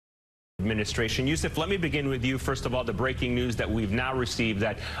administration. Yousef, let me begin with you. First of all, the breaking news that we've now received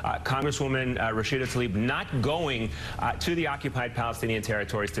that Congresswoman Rashida Tlaib not going to the occupied Palestinian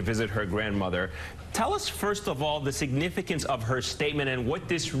territories to visit her grandmother. Tell us, first of all, the significance of her statement and what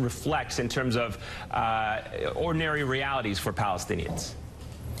this reflects in terms of ordinary realities for Palestinians.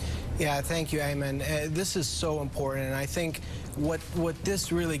 Yeah, thank you, Ayman. This is so important, and I think what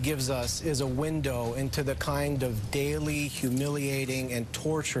this really gives us is a window into the kind of daily, humiliating, and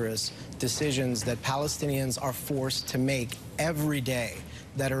torturous decisions that Palestinians are forced to make every day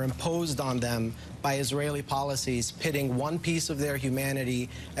that are imposed on them by Israeli policies, pitting one piece of their humanity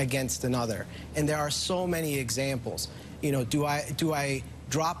against another. And there are so many examples. You know, do I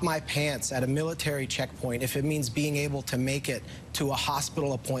drop my pants at a military checkpoint if it means being able to make it to a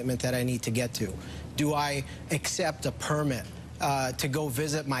hospital appointment that I need to get to? Do I accept a permit to go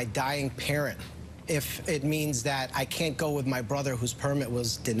visit my dying parent if it means that I can't go with my brother whose permit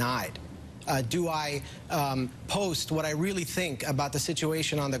was denied? Do I post what I really think about the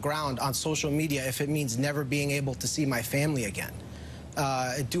situation on the ground on social media if it means never being able to see my family again?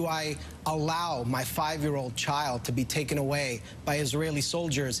 Do I allow my 5-year-old child to be taken away by Israeli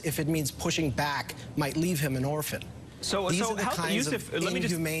soldiers if it means pushing back might leave him an orphan? These are the kinds of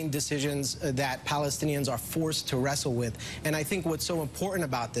inhumane decisions that Palestinians are forced to wrestle with. And I think what's so important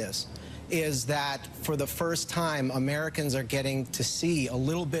about this is that for the first time, Americans are getting to see a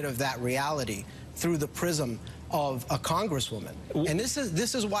little bit of that reality through the prism of a congresswoman. And this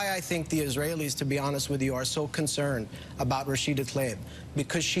is why I think the Israelis, to be honest with you, are so concerned about Rashida Tlaib,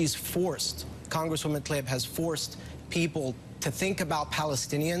 because she's forced, Congresswoman Tlaib has forced people to think about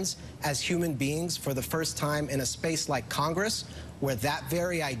Palestinians as human beings for the first time in a space like Congress, where that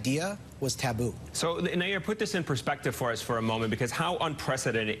very idea was taboo. So, Nayyera, put this in perspective for us for a moment, because how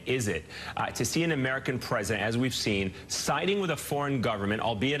unprecedented is it to see an American president, as we've seen, siding with a foreign government,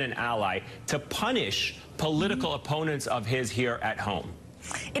 albeit an ally, to punish political opponents of his here at home?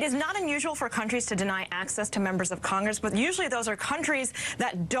 It is not unusual for countries to deny access to members of Congress, but usually those are countries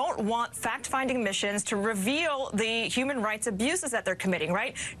that don't want fact-finding missions to reveal the human rights abuses that they're committing,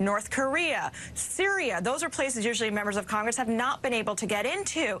 right? North Korea, Syria, those are places usually members of Congress have not been able to get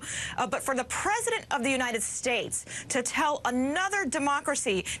into. But for the President of the United States to tell another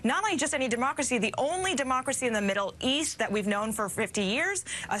democracy, not only just any democracy, the only democracy in the Middle East that we've known for 50 years,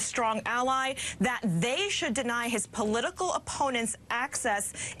 a strong ally, that they should deny his political opponents access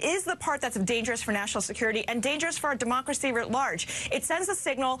is the part that's dangerous for national security and dangerous for our democracy at large. It sends a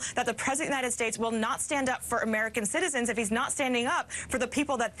signal that the President of the United States will not stand up for American citizens if he's not standing up for the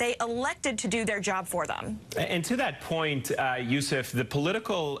people that they elected to do their job for them. And to that point, Yousef, the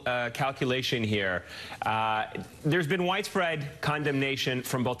political calculation here, there's been widespread condemnation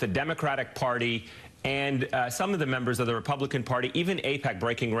from both the Democratic Party and some of the members of the Republican Party, even AIPAC,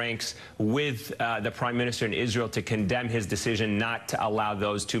 breaking ranks with the Prime Minister in Israel to condemn his decision not to allow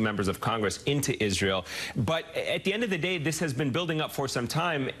those two members of Congress into Israel. But at the end of the day, this has been building up for some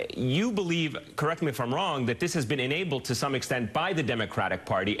time. You believe, correct me if I'm wrong, that this has been enabled to some extent by the Democratic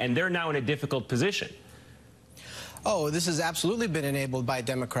Party, and they're now in a difficult position. Oh, this has absolutely been enabled by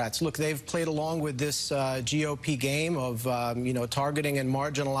Democrats. Look, they've played along with this GOP game of, you know, targeting and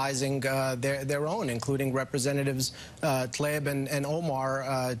marginalizing their own, including Representatives Tlaib and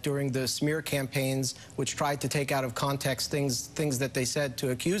Omar during the smear campaigns, which tried to take out of context things that they said to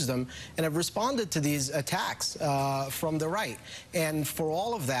accuse them, and have responded to these attacks from the right. And for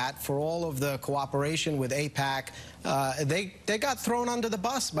all of that, for all of the cooperation with AIPAC, they got thrown under the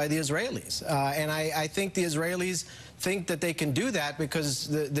bus by the Israelis. And I think the Israelis think that they can do that because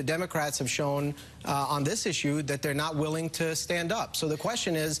the Democrats have shown on this issue that they're not willing to stand up. So the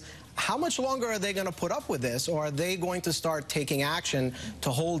question is, how much longer are they going to put up with this, or are they going to start taking action to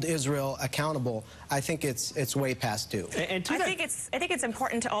hold Israel accountable? I think it's way past due. I think it's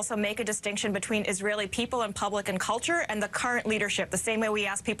important to also make a distinction between Israeli people and public and culture and the current leadership, the same way we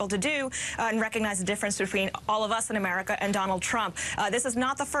ask people to do, and recognize the difference between all of us in America and Donald Trump. This is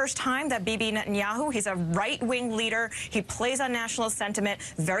not the first time that Bibi Netanyahu, he's a right-wing leader, he plays on nationalist sentiment,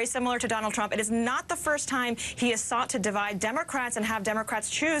 very similar to Donald Trump. It is not the first time he has sought to divide Democrats and have Democrats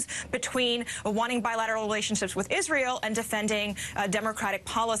choose between wanting bilateral relationships with Israel and defending democratic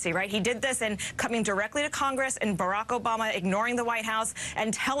policy, right? He did this in coming directly to Congress and Barack Obama ignoring the White House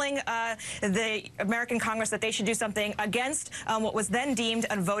and telling the American Congress that they should do something against what was then deemed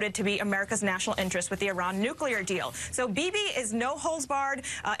and voted to be America's national interest with the Iran nuclear deal. So Bibi is no holds barred.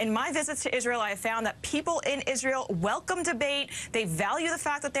 In my visits to Israel, I have found that people in Israel welcome debate. They value the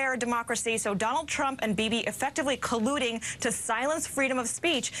fact that they are a democracy. So Donald Trump and Bibi effectively colluding to silence freedom of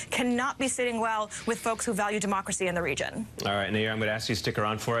speech cannot be sitting well with folks who value democracy in the region. All right, Nayyera, I'm going to ask you to stick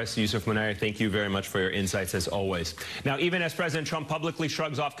around for us. Yousef Munayyer, thank you very much for your insights as always. Now, even as President Trump publicly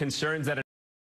shrugs off concerns that